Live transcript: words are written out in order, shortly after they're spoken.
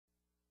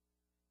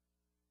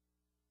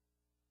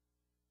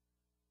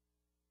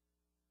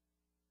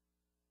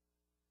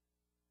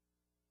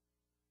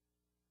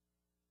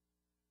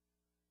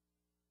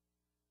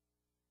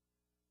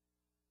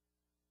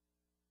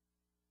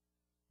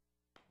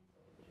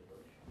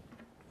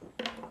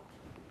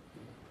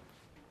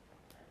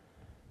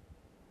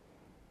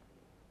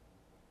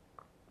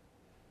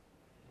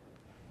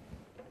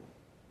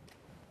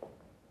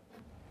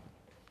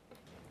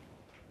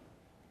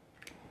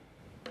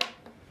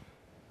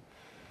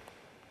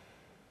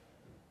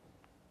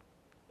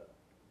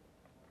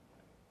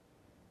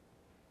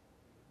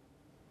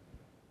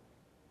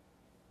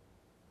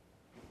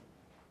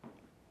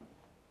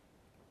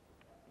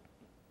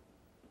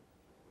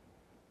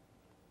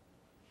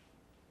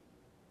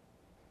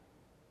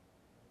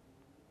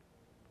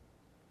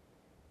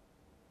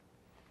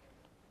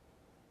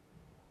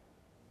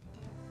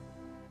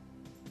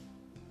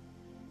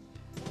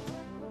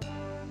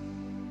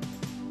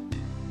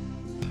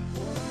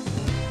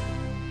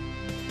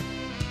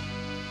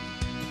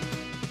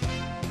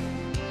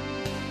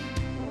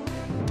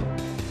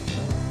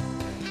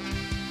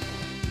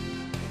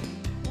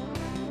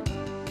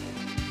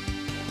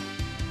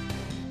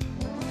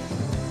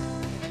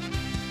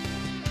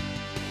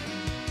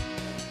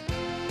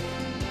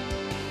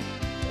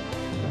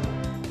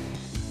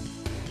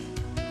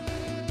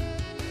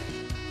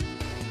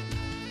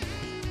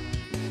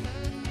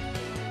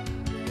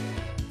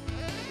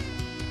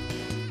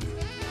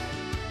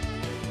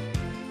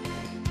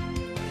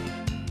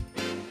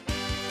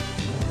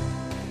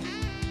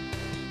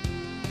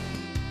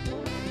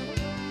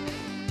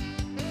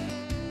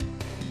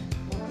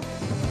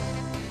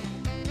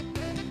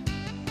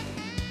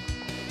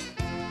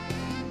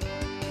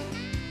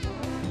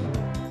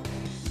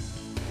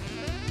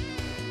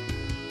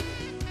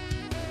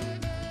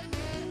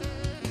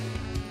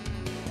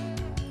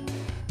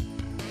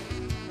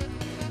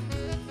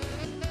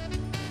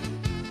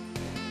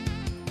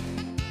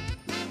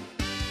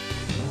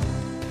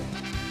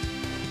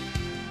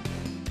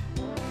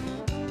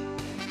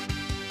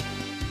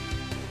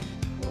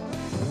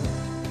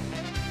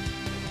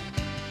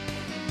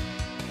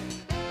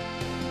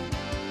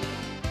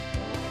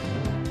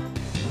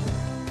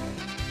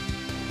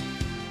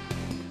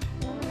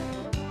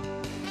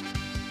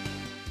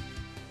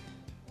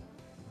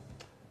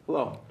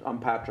Hello, I'm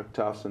Patrick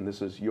Tufts, and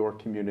this is Your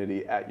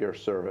Community at Your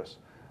Service,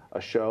 a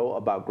show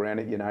about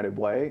Granite United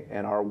Way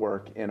and our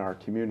work in our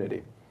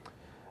community.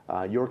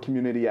 Your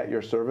Community at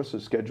Your Service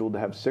is scheduled to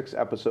have 6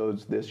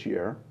 episodes this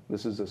year.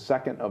 This is the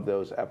second of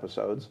those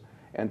episodes,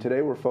 and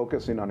today we're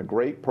focusing on a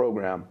great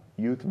program,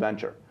 Youth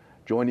Venture.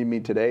 Joining me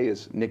today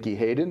is Nikki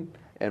Hayden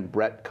and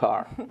Brett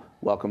Carr.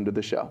 Welcome to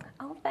the show.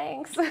 Oh,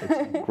 thanks.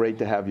 It's great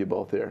to have you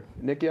both here.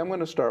 Nikki, I'm going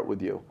to start with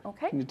you.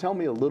 Okay. Can you tell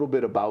me a little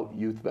bit about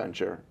Youth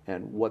Venture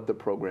and what the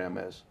program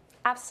is?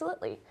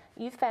 Absolutely.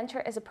 Youth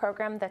Venture is a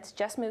program that's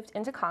just moved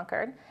into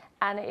Concord,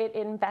 and it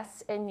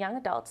invests in young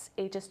adults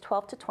ages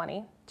 12 to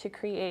 20 to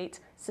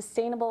create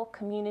sustainable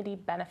community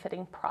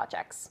benefiting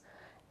projects.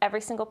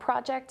 Every single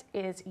project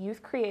is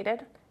youth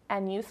created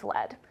and youth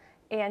led,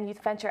 and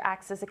Youth Venture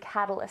acts as a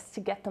catalyst to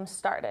get them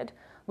started.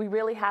 We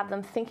really have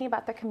them thinking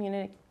about their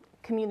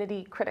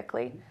community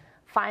critically,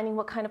 finding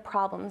what kind of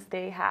problems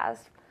they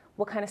have,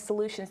 what kind of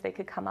solutions they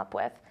could come up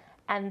with,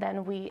 and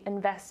then we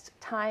invest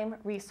time,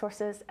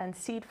 resources, and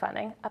seed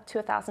funding up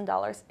to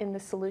 $1,000 in the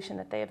solution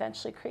that they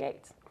eventually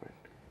create. Great.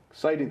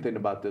 Exciting thing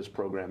about this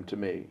program to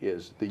me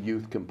is the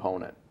youth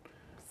component.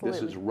 Absolutely.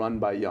 This is run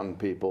by young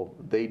people.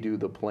 They do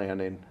the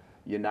planning.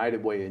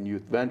 United Way and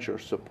Youth Venture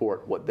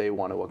support what they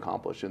want to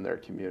accomplish in their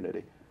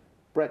community.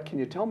 Brett, can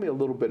you tell me a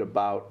little bit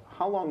about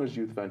how long has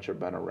Youth Venture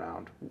been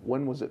around?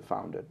 When was it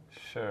founded?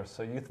 Sure.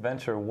 So Youth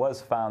Venture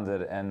was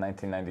founded in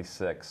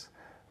 1996,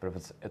 but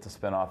it's a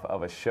spinoff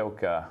of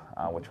Ashoka,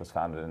 which was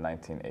founded in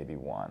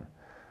 1981.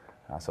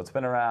 So it's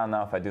been around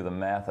now, if I do the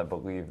math, I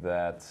believe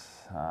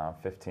that's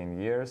 15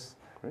 years.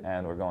 Great.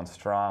 And we're going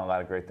strong. A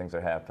lot of great things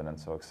are happening,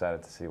 so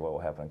excited to see what will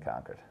happen in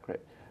Concord. Great.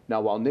 Now,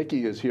 while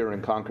Nikki is here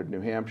in Concord,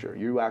 New Hampshire,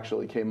 you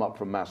actually came up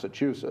from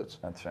Massachusetts.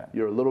 That's right.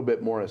 You're a little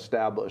bit more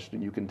established,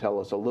 and you can tell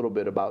us a little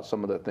bit about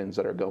some of the things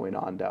that are going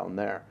on down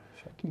there.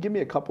 Sure. Can you give me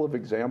a couple of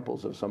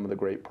examples of some of the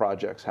great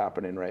projects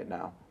happening right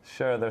now?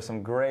 Sure. There's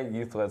some great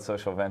youth-led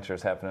social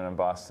ventures happening in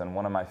Boston.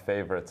 One of my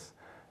favorites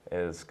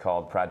is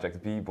called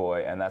Project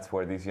B-Boy, and that's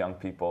where these young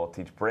people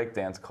teach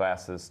breakdance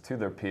classes to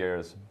their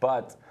peers,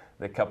 but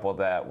they couple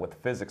that with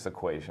physics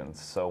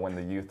equations. So when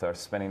the youth are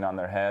spinning on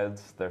their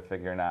heads, they're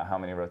figuring out how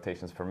many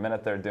rotations per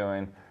minute they're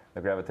doing,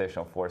 the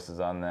gravitational forces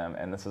on them,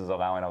 and this is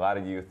allowing a lot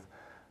of youth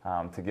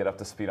to get up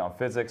to speed on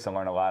physics and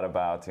learn a lot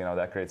about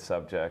that great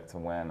subject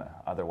when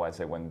otherwise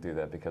they wouldn't do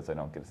that because they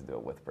don't get to do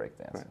it with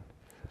breakdancing. Right.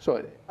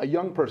 So a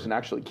young person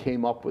actually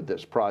came up with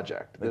this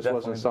project. This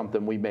wasn't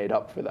something we made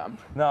up for them.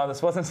 No,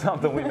 this wasn't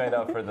something we made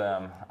up for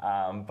them.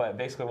 But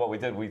basically what we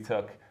did, we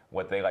took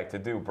what they like to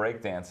do,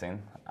 breakdancing,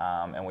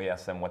 and we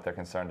asked them what they're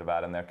concerned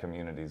about in their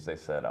communities. They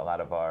said a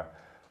lot of our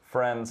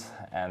friends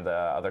and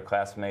other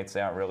classmates,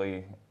 they aren't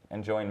really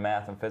enjoying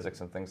math and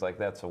physics and things like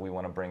that, so we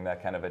want to bring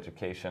that kind of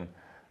education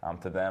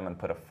to them and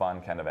put a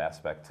fun kind of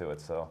aspect to it.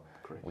 So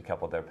Great. We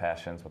coupled their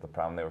passions with the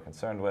problem they were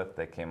concerned with.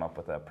 They came up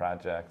with that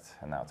project,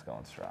 and now it's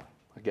going strong.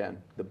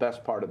 Again, the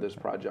best part of this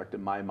project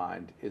in my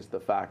mind is the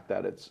fact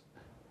that it's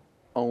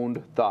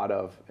owned, thought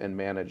of, and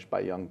managed by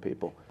young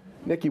people.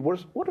 Nikki,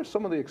 what are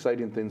some of the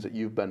exciting things that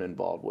you've been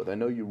involved with? I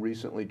know you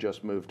recently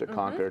just moved to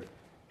Concord,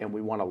 and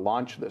we want to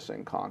launch this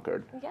in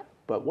Concord. Yep.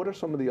 But what are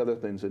some of the other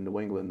things in New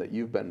England that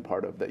you've been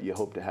part of that you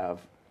hope to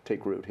have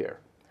take root here?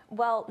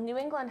 Well, New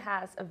England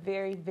has a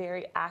very,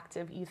 very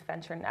active youth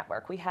venture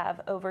network. We have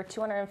over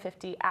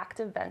 250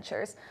 active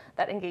ventures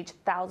that engage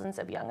thousands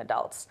of young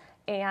adults.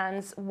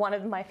 And one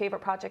of my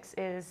favorite projects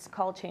is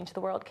called Change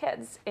the World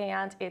Kids.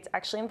 And it's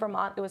actually in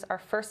Vermont. It was our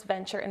first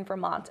venture in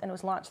Vermont and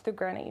was launched through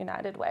Granite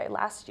United Way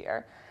last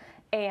year.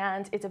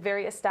 And it's a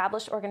very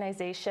established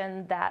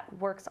organization that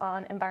works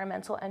on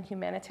environmental and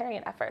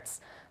humanitarian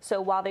efforts.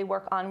 So while they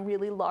work on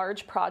really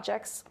large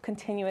projects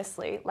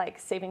continuously, like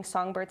saving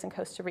songbirds in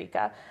Costa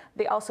Rica,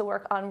 they also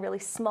work on really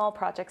small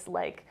projects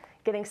like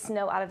getting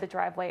snow out of the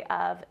driveway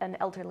of an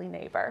elderly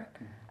neighbor.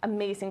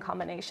 Amazing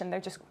combination.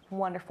 They're just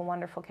wonderful,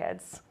 wonderful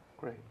kids.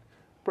 Great.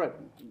 Brett,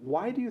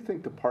 why do you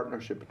think the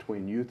partnership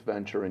between Youth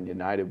Venture and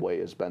United Way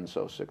has been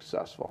so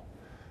successful?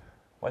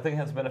 Well, I think it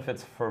has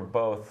benefits for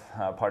both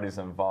parties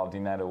involved.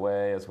 United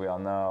Way, as we all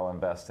know,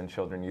 invests in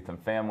children, youth, and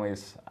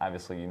families.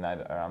 Obviously,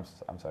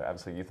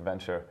 obviously Youth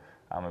Venture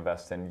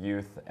invests in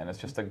youth, and it's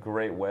just a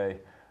great way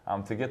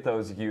to get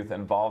those youth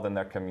involved in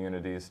their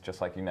communities,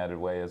 just like United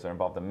Way is. They're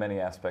involved in many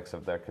aspects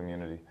of their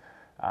community.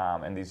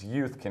 And these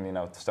youth can,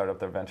 start up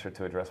their venture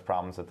to address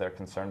problems that they're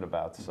concerned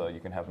about. So you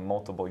can have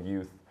multiple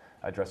youth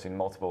addressing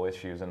multiple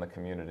issues in the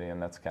community,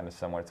 and that's kind of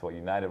similar to what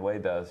United Way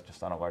does,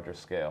 just on a larger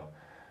scale.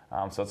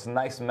 So it's a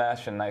nice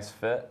mesh and nice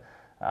fit.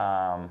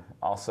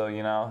 Also,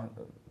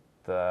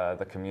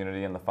 the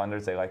community and the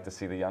funders, they like to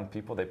see the young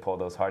people. They pull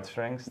those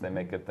heartstrings. They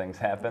make good things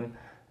happen,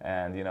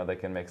 and they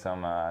can make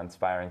some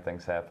inspiring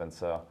things happen.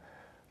 So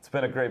it's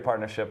been a great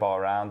partnership all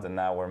around, and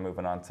now we're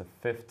moving on to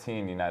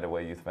 15 United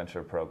Way Youth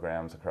Venture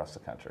programs across the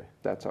country.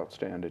 That's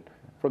outstanding.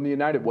 From the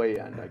United Way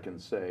end, I can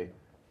say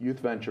Youth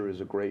Venture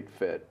is a great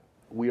fit.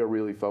 We are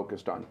really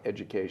focused on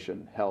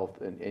education,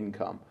 health, and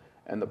income.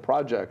 And the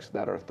projects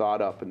that are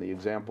thought up and the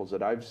examples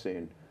that I've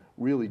seen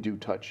really do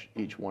touch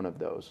each one of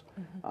those.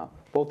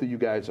 Both of you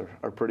guys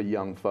are pretty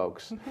young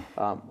folks.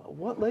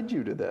 What led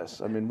you to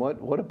this? I mean,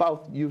 what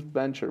about Youth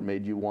Venture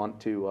made you want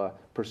to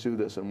pursue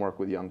this and work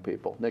with young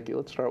people? Nikki,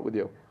 let's start with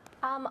you.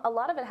 A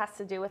lot of it has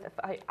to do with if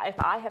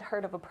I had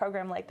heard of a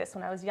program like this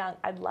when I was young,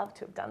 I'd love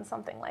to have done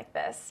something like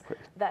this. Great.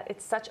 That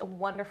it's such a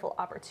wonderful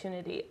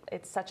opportunity.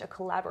 It's such a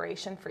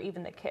collaboration for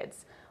even the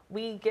kids.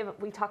 We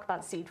talk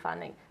about seed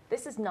funding.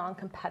 This is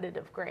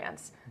non-competitive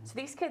grants. So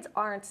these kids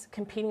aren't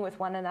competing with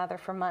one another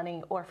for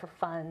money or for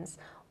funds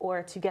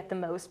or to get the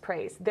most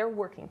praise. They're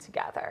working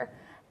together.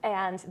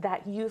 And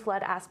that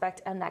youth-led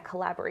aspect and that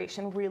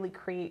collaboration really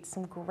creates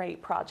some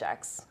great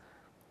projects.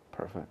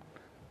 Perfect.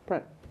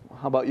 Brett,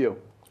 how about you?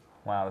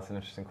 Wow, that's an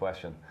interesting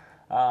question.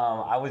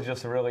 I was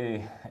just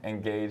really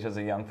engaged as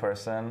a young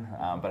person,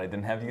 but I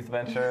didn't have Youth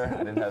Venture.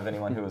 I didn't have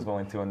anyone who was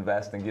willing to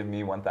invest and give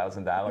me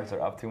 $1,000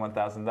 or up to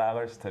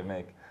 $1,000 to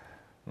make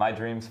my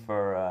dreams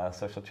for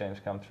social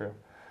change come true.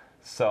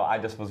 So I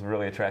just was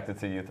really attracted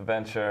to Youth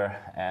Venture,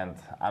 and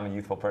I'm a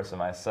youthful person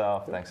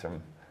myself. Thanks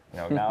for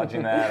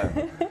acknowledging that.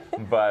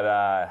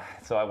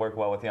 So I work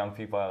well with young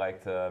people. I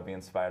like to be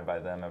inspired by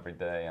them every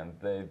day, and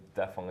they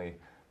definitely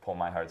pull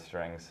my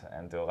heartstrings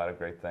and do a lot of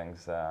great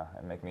things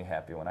and make me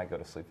happy when I go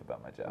to sleep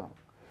about my job.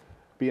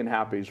 Being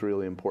happy is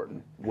really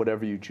important,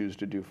 whatever you choose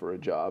to do for a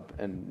job,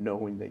 and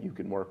knowing that you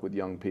can work with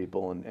young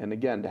people. And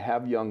again, to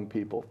have young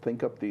people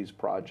think up these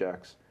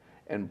projects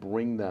and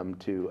bring them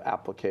to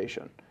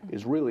application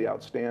is really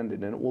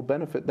outstanding, and it will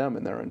benefit them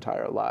in their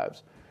entire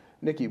lives.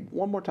 Nikki,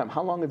 one more time,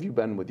 how long have you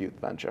been with Youth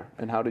Venture,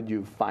 and how did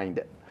you find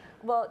it?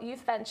 Well,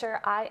 Youth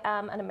Venture, I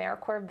am an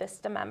AmeriCorps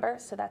Vista member,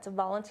 so that's a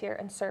volunteer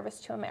in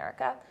service to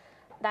America.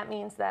 That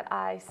means that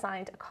I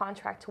signed a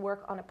contract to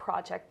work on a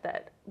project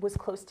that was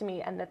close to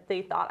me and that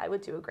they thought I would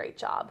do a great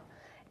job.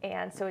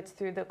 And so it's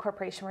through the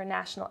Corporation for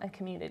National and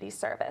Community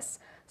Service.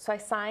 So I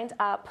signed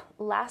up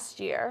last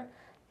year,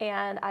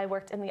 and I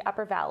worked in the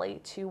Upper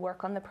Valley to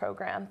work on the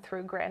program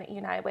through Granite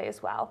United Way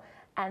as well.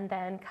 And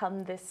then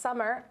come this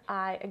summer,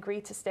 I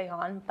agreed to stay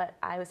on, but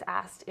I was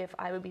asked if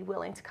I would be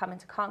willing to come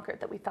into Concord,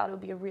 that we thought it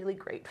would be a really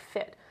great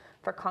fit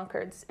for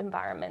Concord's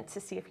environment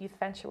to see if Youth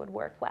Venture would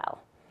work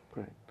well.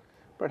 Great.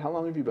 Brett, how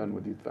long have you been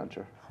with Youth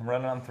Venture? I'm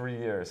running on 3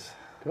 years.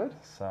 Good.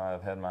 So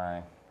I've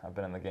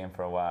been in the game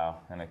for a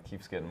while, and it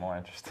keeps getting more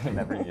interesting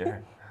every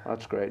year.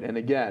 That's great. And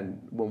again,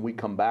 when we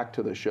come back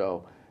to the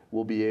show,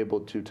 we'll be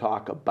able to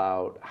talk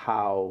about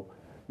how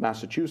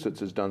Massachusetts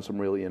has done some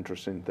really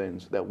interesting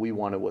things that we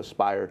want to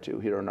aspire to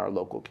here in our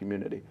local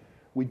community.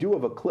 We do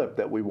have a clip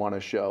that we want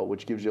to show,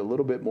 which gives you a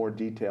little bit more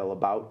detail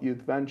about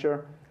Youth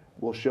Venture.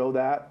 We'll show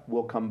that.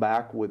 We'll come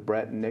back with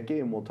Brett and Nikki,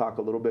 and we'll talk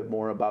a little bit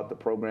more about the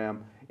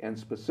program and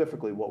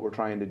specifically what we're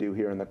trying to do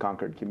here in the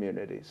Concord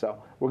community.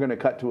 So we're going to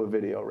cut to a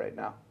video right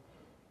now.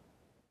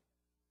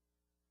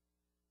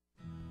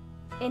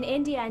 In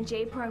India, in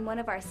Jaipur, on one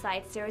of our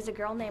sites, there was a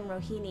girl named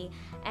Rohini,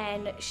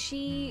 and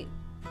she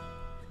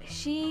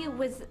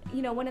was,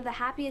 one of the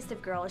happiest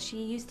of girls.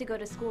 She used to go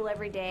to school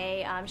every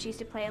day. She used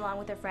to play along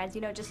with her friends,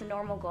 just a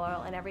normal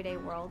girl in everyday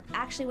world.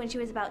 Actually, when she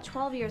was about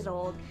 12 years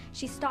old,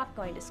 she stopped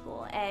going to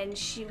school, and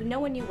no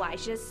one knew why.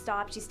 She just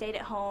stopped. She stayed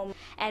at home.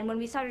 And when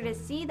we started to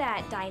see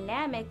that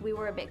dynamic, we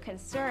were a bit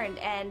concerned,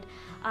 and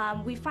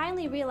we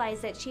finally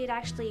realized that she had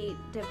actually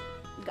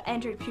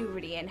entered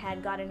puberty and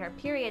had gotten her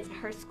periods.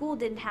 Her school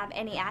didn't have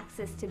any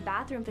access to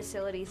bathroom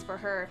facilities for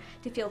her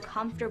to feel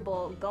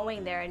comfortable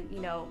going there and,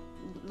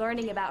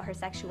 learning about her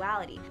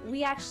sexuality.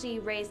 We actually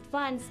raised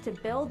funds to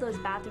build those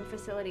bathroom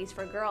facilities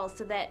for girls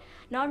so that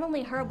not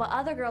only her, but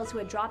other girls who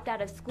had dropped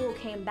out of school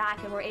came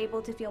back and were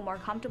able to feel more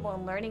comfortable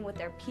in learning with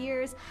their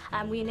peers.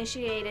 We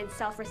initiated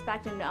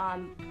self-respect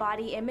and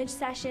body image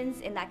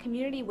sessions in that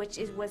community, which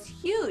was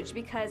huge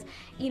because,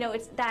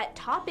 that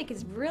topic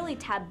is really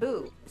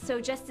taboo. So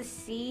just to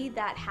see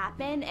that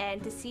happen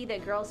and to see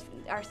that girls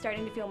are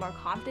starting to feel more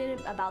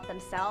confident about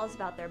themselves,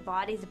 about their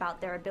bodies,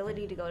 about their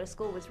ability to go to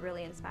school was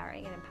really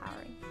inspiring and empowering.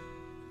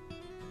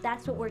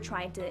 That's what we're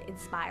trying to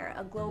inspire,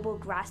 a global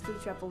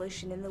grassroots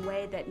revolution in the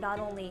way that not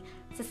only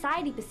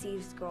society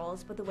perceives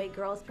girls, but the way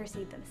girls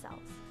perceive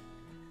themselves.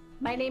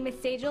 My name is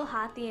Sejal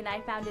Hathi, and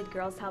I founded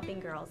Girls Helping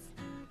Girls.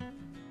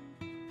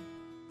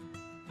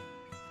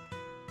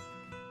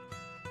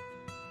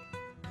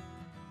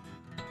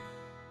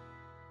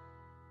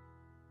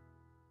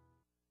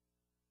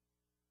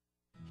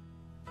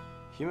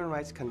 Human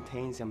rights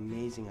contains an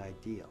amazing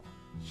ideal.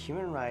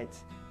 Human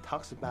rights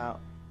talks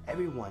about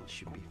everyone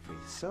should be free.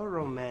 So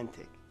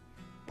romantic,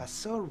 but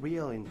so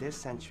real in this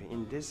century,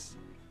 in this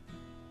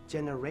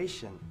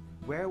generation,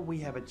 where we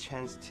have a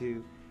chance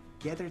to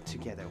gather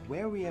together,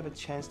 where we have a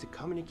chance to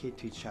communicate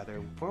to each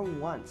other for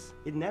once.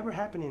 It never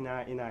happened in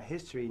our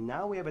history.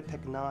 Now we have a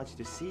technology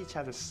to see each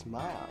other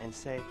smile and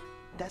say,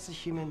 that's a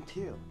human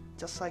too,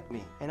 just like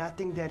me. And I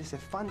think that is a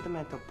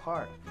fundamental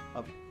part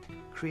of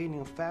creating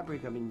a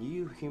fabric of a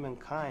new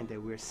humankind,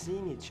 that we're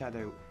seeing each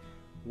other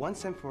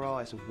once and for all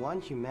as one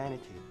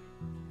humanity.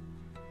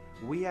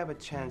 We have a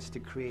chance to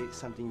create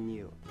something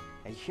new,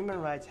 and human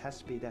rights has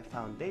to be that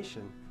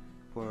foundation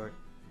for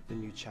the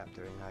new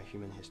chapter in our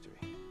human history.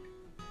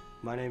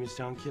 My name is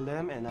John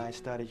Kilem, and I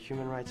study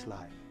Human Rights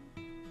Live.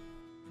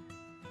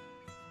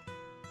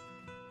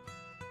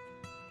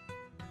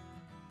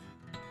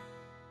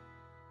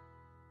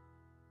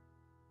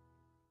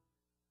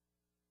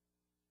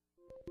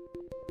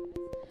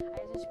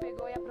 Aí a gente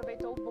pegou e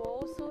aproveitou o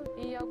bolso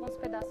e alguns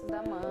pedaços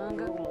da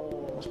manga.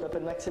 Je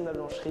m'appelle Maxime La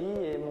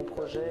Blancherie et mon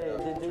projet est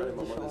d'aider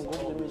différents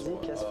groupes de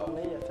musique à se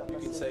former et à faire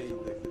passer.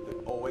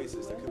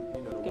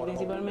 Que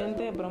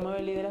principalmente promueve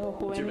el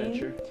liderazgo juvenil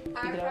y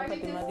Our trabaja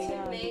project is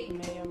temáticas to make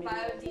medio ambiente.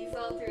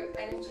 biodiesel through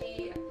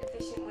energy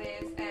efficient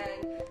ways and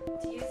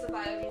to use the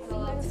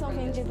biodiesel. Elas são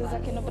vendidas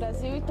aqui no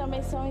Brasil e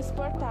também são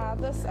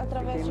exportadas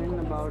através de. I came in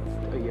about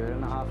a year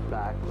and a half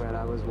back where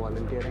I was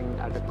volunteering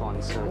at a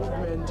concert.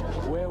 Movement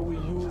where we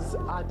use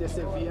art as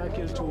a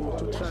vehicle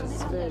to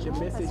transfer the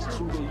message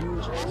to the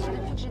youth.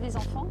 Depuis que j'ai des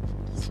enfants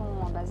qui sont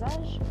en bas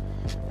âge,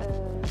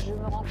 je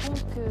me rends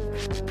compte que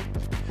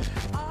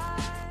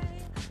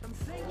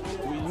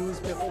we use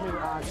performing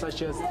arts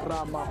such as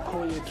drama,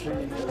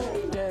 poetry,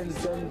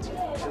 dance, and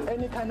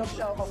any kind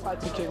of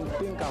art you can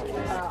think of.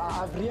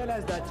 I've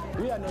realized that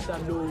we are not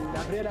alone.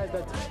 I've realized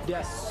that there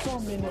are so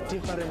many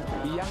different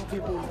young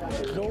people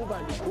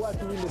globally who are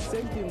doing the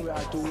same thing we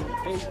are doing.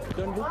 Hey,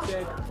 don't look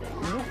back,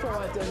 look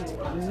forward,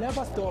 and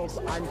never stop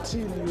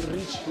until you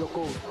reach your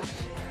goal.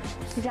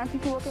 Young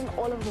people working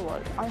all over the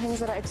world on things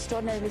that are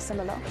extraordinarily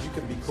similar. You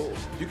can be cool.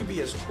 You can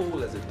be as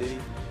cool as a Diddy.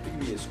 You can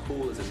be as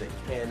cool as a Nick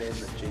Cannon,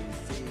 a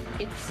Jay-Z.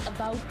 It's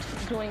about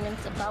growing and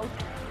it's about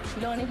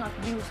learning how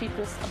to be with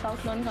people. It's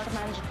about learning how to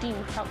manage a team.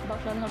 It's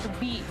about learning how to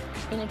be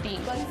in a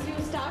team. Once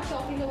you start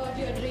talking about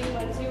your dream,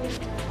 once you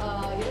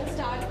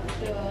start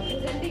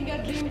presenting your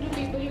dream to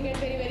people, you get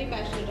very, very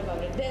passionate about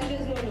it. Then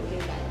there's no looking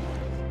back.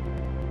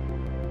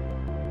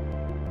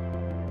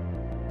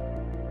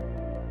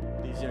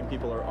 These young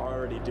people are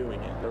already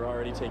doing it. They're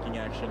already taking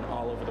action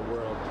all over the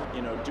world.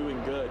 You know,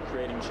 doing good,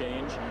 creating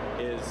change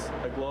is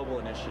a global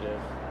initiative,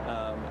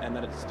 and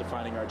that it's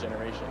defining our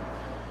generation.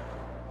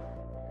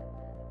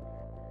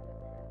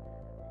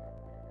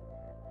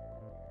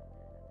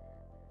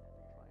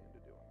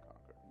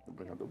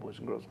 Bring up the boys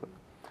and girls.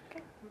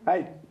 Okay.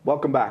 Hey,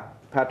 welcome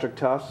back. Patrick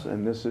Tufts,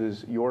 and this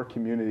is Your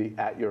Community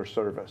at Your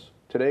Service.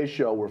 Today's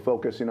show, we're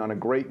focusing on a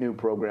great new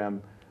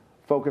program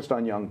focused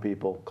on young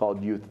people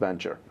called Youth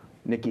Venture.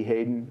 Nikki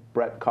Hayden,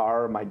 Brett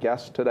Carr are my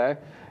guests today,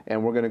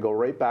 and we're going to go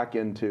right back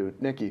into,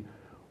 Nikki,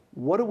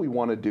 what do we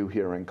want to do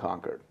here in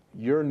Concord?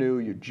 You're new,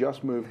 you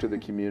just moved to the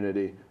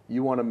community,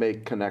 you want to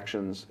make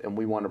connections, and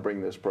we want to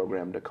bring this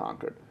program to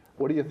Concord.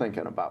 What are you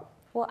thinking about?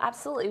 Well,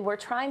 absolutely. We're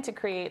trying to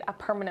create a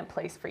permanent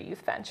place for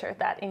Youth Venture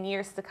that in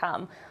years to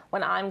come,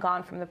 when I'm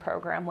gone from the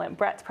program, when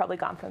Brett's probably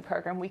gone from the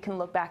program, we can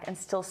look back and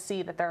still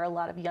see that there are a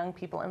lot of young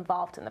people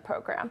involved in the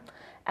program.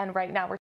 And right now we're